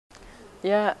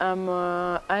Yeah, I'm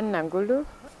Nangulu.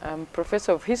 I'm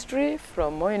professor of history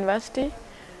from University,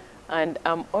 and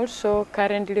I'm also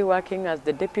currently working as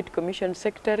the Deputy Commission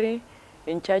Secretary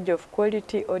in charge of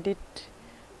quality audit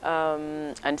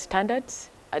and standards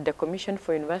at the Commission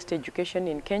for University Education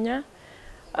in Kenya.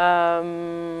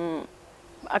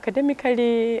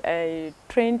 Academically, I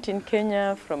trained in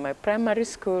Kenya from my primary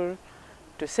school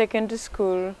to secondary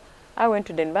school. I went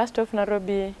to the University of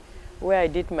Nairobi, where I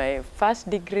did my first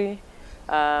degree,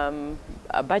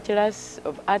 a Bachelor's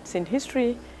of Arts in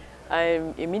History.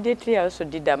 Immediately I also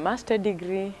did a master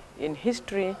degree in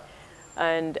history,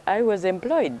 and I was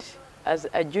employed as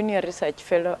a junior research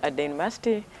fellow at the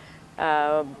university.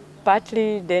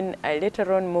 Partly then I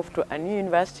later on moved to a new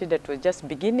university that was just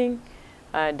beginning.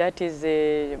 That is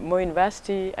Mo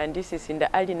University, and this is in the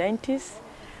early 90s.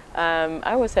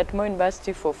 I was at Mo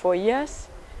University for 4 years,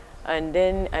 and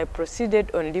then I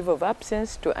proceeded on leave of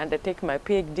absence to undertake my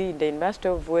PhD in the University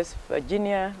of West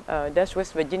Virginia, that's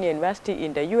West Virginia University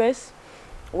in the US,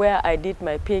 where I did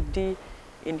my PhD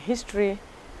in history,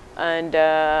 and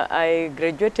I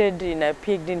graduated in a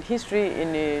PhD in history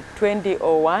in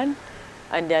 2001,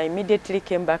 and I immediately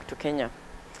came back to Kenya.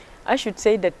 I should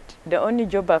say that the only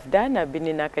job I've done, I've been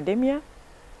in academia.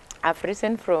 I've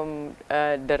risen from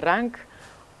the rank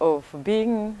of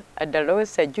being at the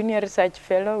lowest a junior research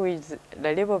fellow with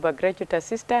the level of a graduate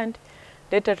assistant,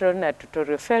 later on a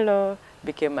tutorial fellow,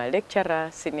 became a lecturer,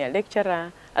 senior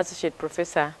lecturer, associate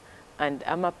professor, and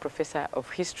I'm a professor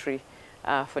of history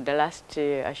for the last,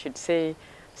 I should say,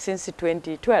 since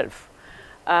 2012.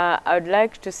 I would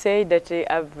like to say that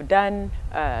I've done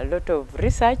a lot of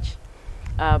research,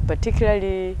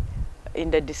 particularly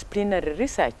in the disciplinary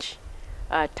research,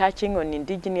 touching on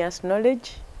indigenous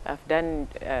knowledge. I've done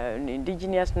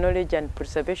indigenous knowledge and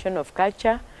preservation of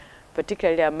culture,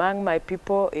 particularly among my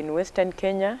people in Western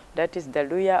Kenya, that is the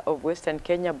Luhya of Western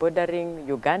Kenya bordering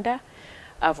Uganda.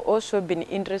 I've also been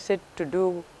interested to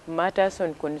do matters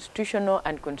on constitutional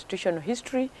and constitutional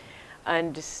history,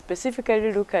 and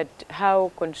specifically look at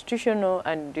how constitutional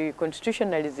and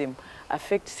constitutionalism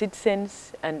affect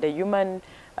citizens and the human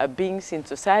beings in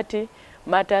society,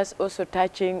 matters also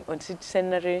touching on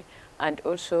citizenry and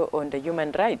also on the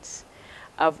human rights.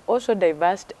 I've also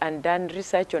diversed and done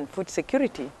research on food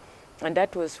security, and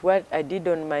that was what I did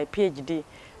on my PhD.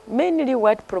 Mainly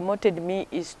what promoted me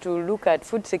is to look at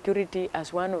food security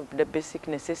as one of the basic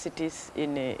necessities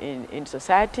in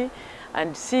society,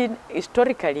 and see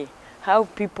historically how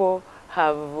people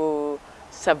have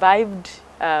survived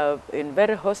in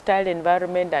very hostile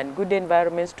environment and good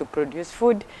environments to produce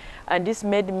food. And this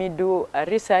made me do a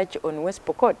research on West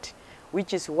Pokot,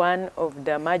 which is one of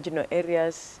the marginal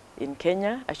areas in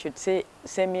Kenya, I should say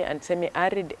semi and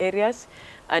semi-arid areas,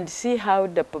 and see how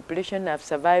the population have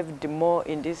survived more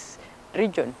in this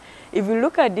region. If you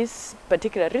look at this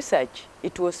particular research,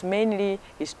 it was mainly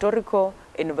historical,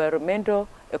 environmental,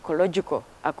 ecological.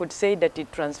 I could say that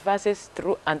it transverses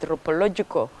through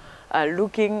anthropological,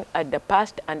 looking at the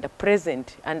past and the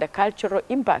present and the cultural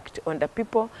impact on the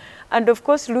people, and of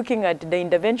course looking at the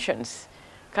interventions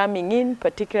coming in,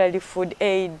 particularly food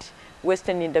aid,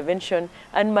 Western intervention.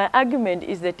 And my argument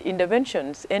is that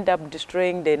interventions end up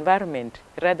destroying the environment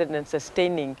rather than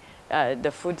sustaining the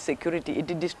food security.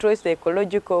 It destroys the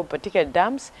ecological, particular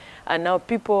dams, and now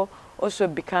people also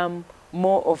become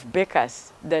more of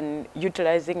bakers than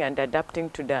utilizing and adapting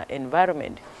to the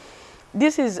environment.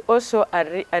 This is also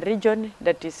a region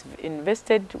that is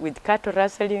invested with cattle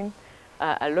rustling,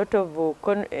 a lot of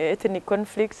ethnic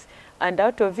conflicts, and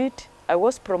out of it, I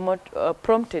was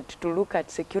prompted to look at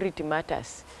security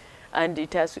matters. And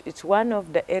it's one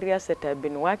of the areas that I've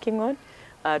been working on,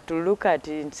 to look at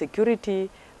insecurity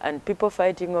and people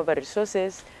fighting over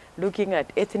resources, looking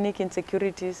at ethnic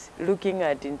insecurities, looking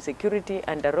at insecurity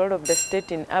and the role of the state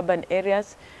in urban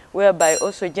areas, whereby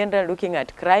also generally looking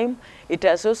at crime. It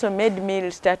has also made me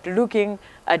start looking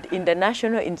at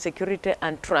international insecurity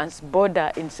and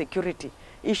trans-border insecurity,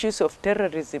 issues of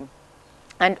terrorism,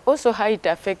 and also how it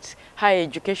affects higher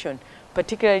education,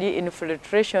 particularly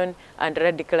infiltration and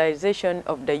radicalization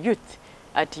of the youth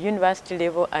at university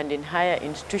level and in higher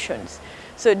institutions.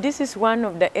 So this is one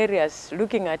of the areas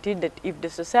looking at it, that if the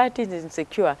society is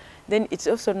insecure, then it's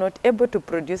also not able to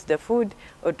produce the food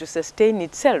or to sustain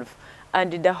itself.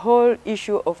 And the whole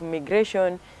issue of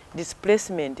migration,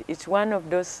 displacement, is one of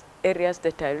those areas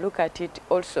that I look at it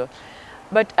also.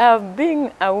 But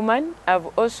being a woman, I've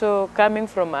also coming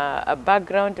from a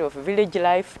background of village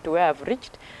life to where I've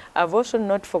reached, I've also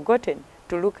not forgotten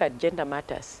to look at gender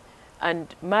matters.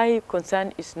 And my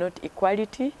concern is not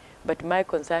equality, but my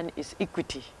concern is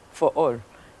equity for all.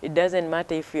 It doesn't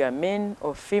matter if you are male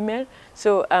or female.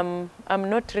 So I'm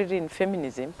not really in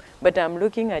feminism, but I'm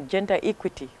looking at gender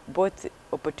equity, both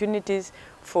opportunities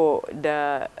for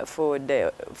the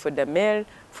male,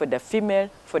 for the female,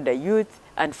 for the youth,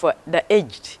 and for the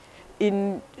aged.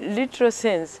 In literal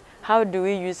sense, how do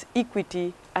we use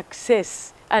equity,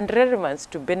 access, and relevance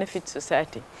to benefit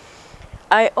society?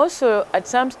 I also, at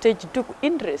some stage, took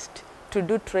interest to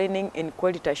do training in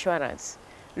quality assurance,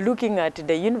 looking at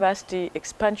the university,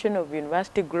 expansion of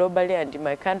university globally and in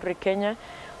my country, Kenya.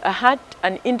 I had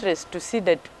an interest to see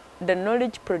that the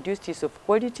knowledge produced is of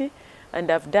quality, and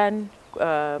I've done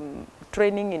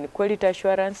training in quality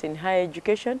assurance in higher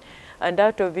education, and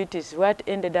out of it is what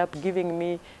ended up giving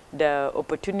me the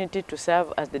opportunity to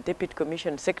serve as the Deputy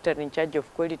Commission Secretary in charge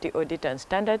of quality audit and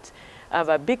standards. I have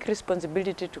a big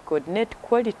responsibility to coordinate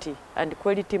quality and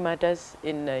quality matters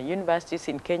in universities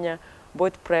in Kenya,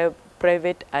 both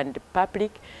private and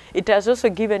public. It has also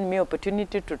given me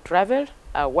opportunity to travel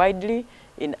widely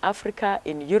in Africa,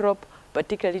 in Europe,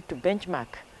 particularly to benchmark,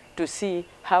 to see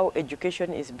how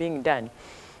education is being done.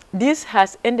 This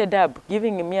has ended up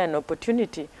giving me an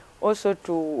opportunity also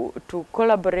to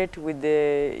collaborate with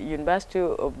the University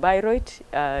of Bayreuth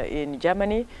in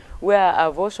Germany, where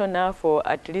I've also now for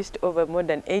at least over more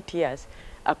than 8 years,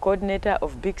 a coordinator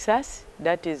of Big SAS,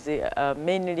 that is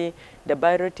mainly the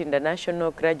Bayreuth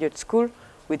International Graduate School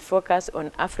with focus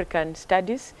on African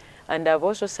studies. And I've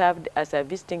also served as a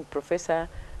visiting professor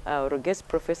or a guest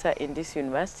professor in this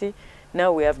university.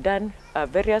 Now we have done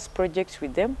various projects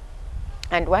with them.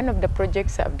 And one of the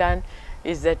projects I've done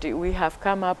is that we have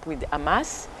come up with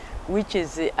AMAS, which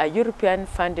is a European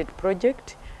funded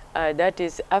project that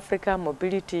is Africa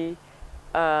Mobility,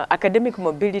 Academic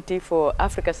Mobility for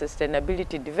Africa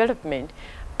Sustainability Development.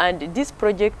 And this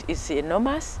project is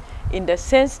enormous in the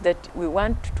sense that we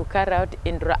want to carry out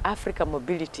intra-Africa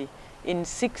mobility in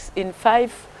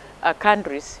 5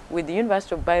 countries with the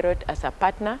University of Bayreuth as a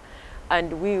partner.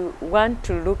 And we want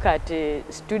to look at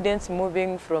students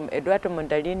moving from Eduardo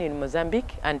Mondlane in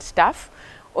Mozambique and staff,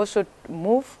 also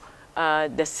move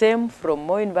the same from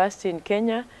Moi University in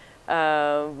Kenya,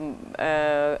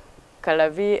 Abomi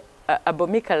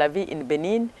Calavi in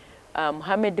Benin,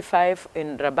 Mohammed V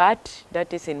in Rabat,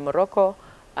 that is in Morocco,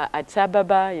 Addis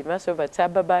Ababa, University of Addis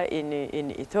Ababa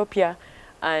in Ethiopia,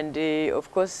 and of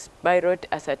course Bayreuth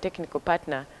as a technical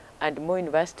partner, and Moi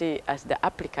University as the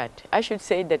applicant. I should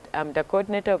say that I'm the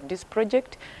coordinator of this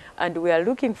project, and we are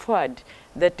looking forward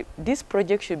that this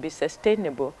project should be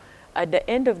sustainable. At the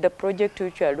end of the project,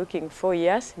 which we are looking 4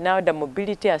 years, now the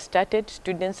mobility has started,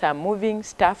 students are moving,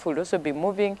 staff will also be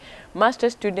moving. Master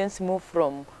students move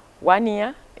from 1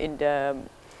 year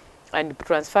and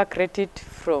transfer credit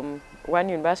from one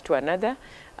university to another,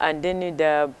 and then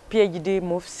the PhD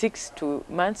moves 6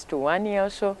 months to 1 year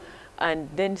also, and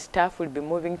then staff will be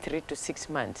moving 3 to 6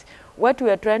 months. What we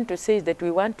are trying to say is that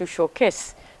we want to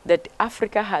showcase that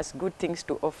Africa has good things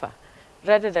to offer,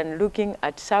 rather than looking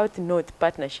at South-North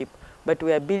partnership, but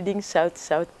we are building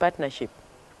South-South partnership.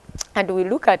 And we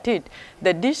look at it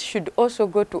that this should also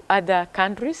go to other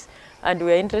countries, and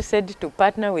we are interested to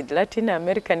partner with Latin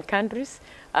American countries,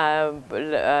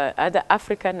 other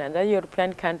African and other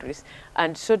European countries,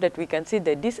 and so that we can see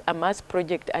that this AMAS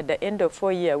project at the end of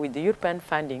 4 years with the European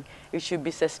funding, it should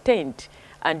be sustained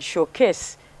and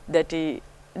showcase that the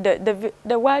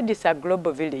world is a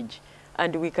global village,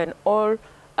 and we can all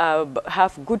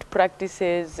have good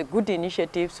practices, good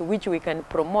initiatives which we can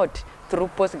promote through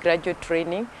postgraduate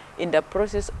training. In the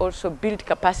process also build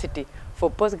capacity for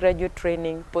postgraduate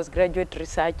training, postgraduate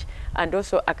research, and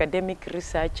also academic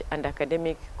research and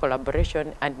academic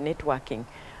collaboration and networking.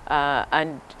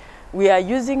 And we are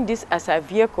using this as a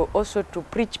vehicle also to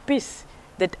preach peace,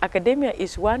 that academia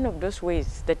is one of those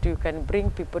ways that you can bring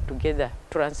people together,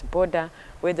 trans-border,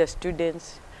 whether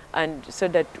students, and so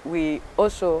that we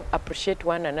also appreciate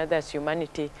one another as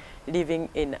humanity living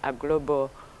in a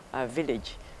global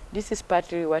village. This is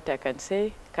partly what I can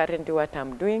say, currently what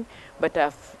I'm doing, but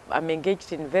I'm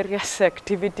engaged in various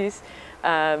activities.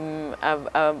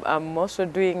 I'm also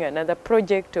doing another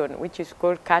project which is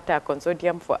called CATA,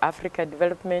 Consortium for Africa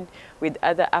Development, with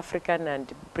other African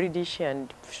and British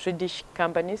and Swedish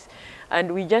companies.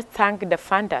 And we just thank the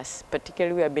funders,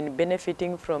 particularly we have been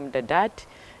benefiting from the DAT,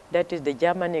 that is the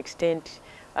German extent,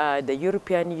 the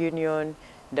European Union,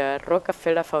 the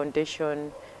Rockefeller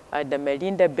Foundation, the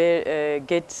Melinda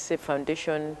Gates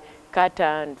Foundation,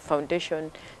 CATA Foundation.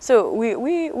 So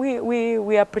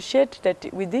we appreciate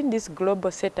that within this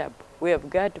global setup, we have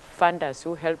got funders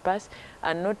who help us,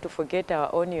 and not to forget our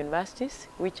own universities,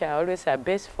 which are always a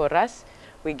base for us,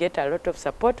 We get a lot of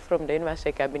support from the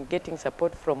university. I've been getting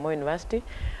support from Moi University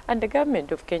and the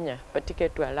government of Kenya,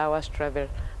 particularly to allow us travel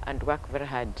and work very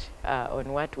hard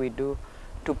on what we do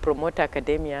to promote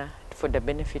academia for the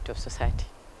benefit of society.